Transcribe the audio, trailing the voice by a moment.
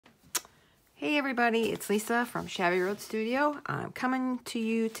Hey everybody, it's Lisa from Shabby Road Studio. I'm coming to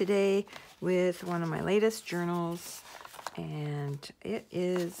you today with one of my latest journals, and it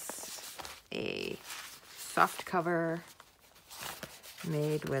is a soft cover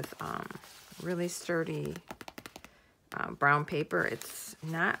made with really sturdy brown paper. It's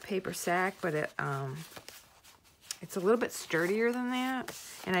not paper sack, but it's a little bit sturdier than that.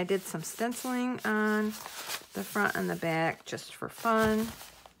 And I did some stenciling on the front and the back just for fun.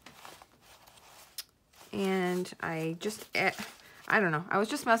 And I don't know, I was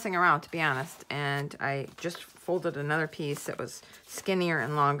just messing around, to be honest, and I just folded another piece that was skinnier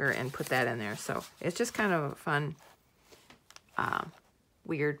and longer and put that in there. So it's just kind of a fun,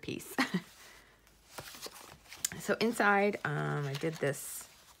 weird piece. So inside, I did this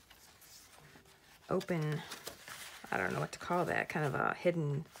open, I don't know what to call that, kind of a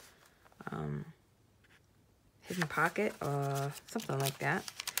hidden pocket, something like that.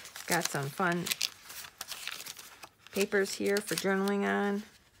 Got some fun papers here for journaling on.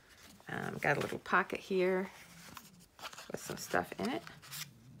 Got a little pocket here with some stuff in it.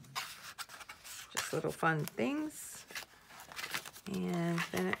 Just little fun things. And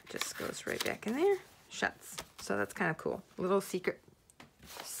then it just goes right back in there. Shuts. So that's kind of cool. Little secret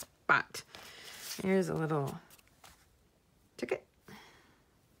spot. Here's a little ticket.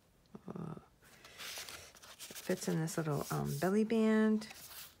 It fits in this little belly band.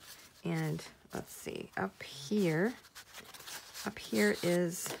 And let's see, up here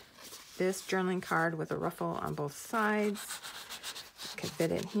is this journaling card with a ruffle on both sides. It can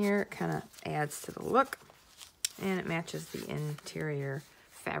fit in here. It kind of adds to the look, and it matches the interior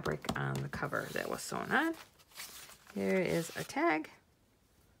fabric on the cover that was sewn on. Here is a tag,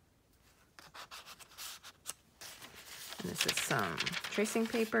 and this is some tracing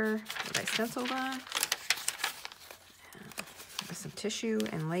paper that I stenciled on. Some tissue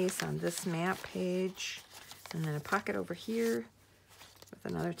and lace on this map page, and then a pocket over here with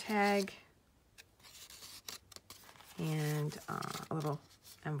another tag and a little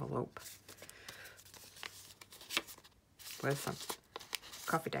envelope with some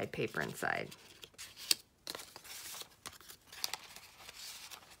coffee dyed paper inside.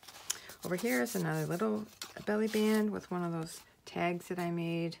 Over here is another little belly band with one of those tags that I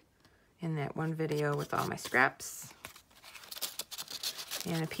made in that one video with all my scraps.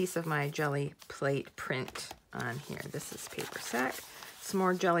 And a piece of my jelly plate print on here. This is paper sack. Some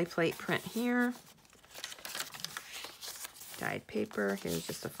more jelly plate print here. Dyed paper. Here's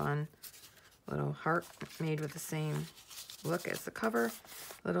just a fun little heart made with the same look as the cover.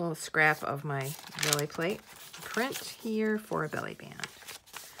 Little scrap of my jelly plate print here for a belly band.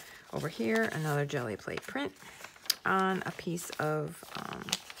 Over here, another jelly plate print on a piece of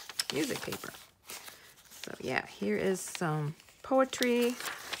music paper. So yeah, here is some poetry,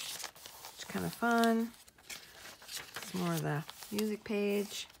 which is kind of fun. Some more of the music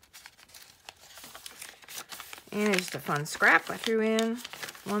page. And it's just a fun scrap I threw in.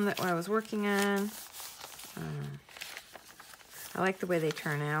 One that I was working on. I like the way they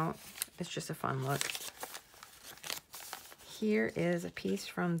turn out. It's just a fun look. Here is a piece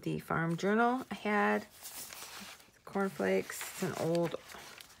from the farm journal I had. Cornflakes. It's an old,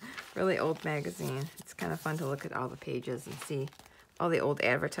 really old magazine. It's kind of fun to look at all the pages and see all the old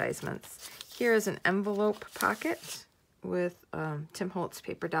advertisements. Here is an envelope pocket with Tim Holtz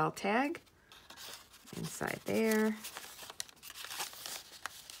paper doll tag inside there.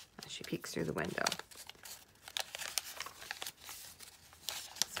 She peeks through the window.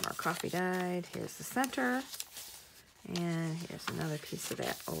 Some more coffee dyed. Here's the center. And here's another piece of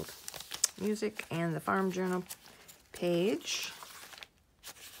that old music and the farm journal page.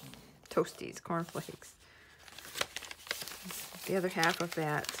 Toasties, cornflakes. The other half of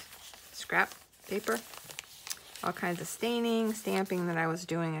that scrap paper. All kinds of staining, stamping that I was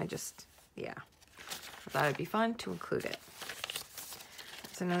doing. I thought it'd be fun to include it.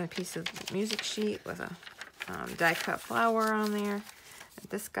 It's another piece of music sheet with a die-cut flower on there.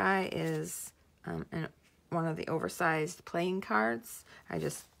 This guy is one of the oversized playing cards. I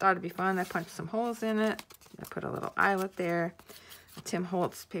just thought it'd be fun. I punched some holes in it. I put a little eyelet there. A Tim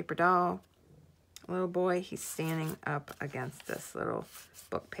Holtz paper doll. Little boy, he's standing up against this little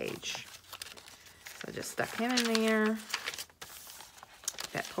book page. So I just stuck him in there.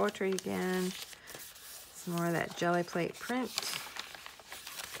 That poetry again. Some more of that jelly plate print.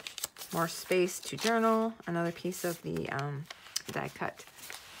 More space to journal. Another piece of the die-cut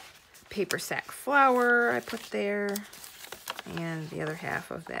paper sack flower I put there. And the other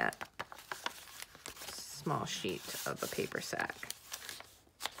half of that small sheet of the paper sack.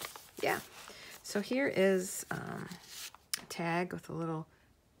 Yeah. So here is a tag with a little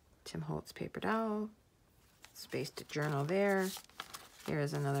Tim Holtz paper dowel. Space to journal there.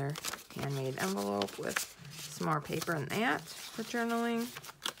 Here's another handmade envelope with some more paper in that for journaling.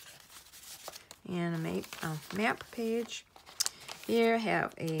 And a map page. Here I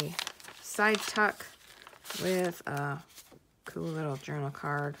have a side tuck with a cool little journal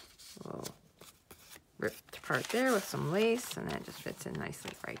card. A little ripped part there with some lace, and that just fits in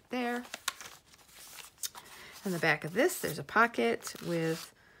nicely right there. On the back of this, there's a pocket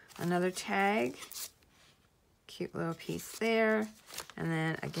with another tag. Cute little piece there. And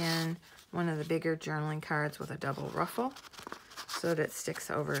then again, one of the bigger journaling cards with a double ruffle so that it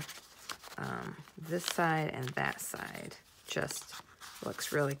sticks over this side and that side. Just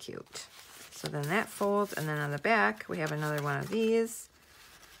looks really cute. So then that folds, and then on the back, we have another one of these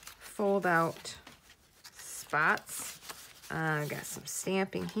fold out spots. Got some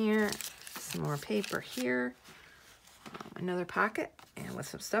stamping here, some more paper here, another pocket, and with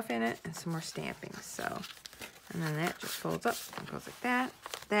some stuff in it, and some more stamping. So, and then that just folds up and goes like that.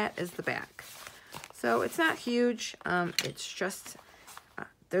 That is the back. So it's not huge. It's just,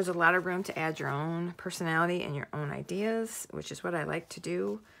 there's a lot of room to add your own personality and your own ideas, which is what I like to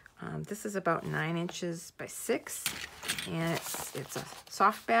do. This is about 9 inches by 6, and it's a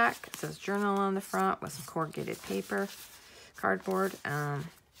soft back. It says journal on the front with some corrugated paper, cardboard,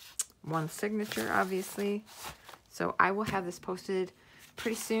 one signature, obviously. So I will have this posted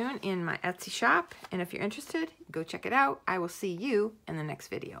pretty soon in my Etsy shop, and if you're interested, go check it out. I will see you in the next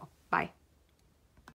video. Bye.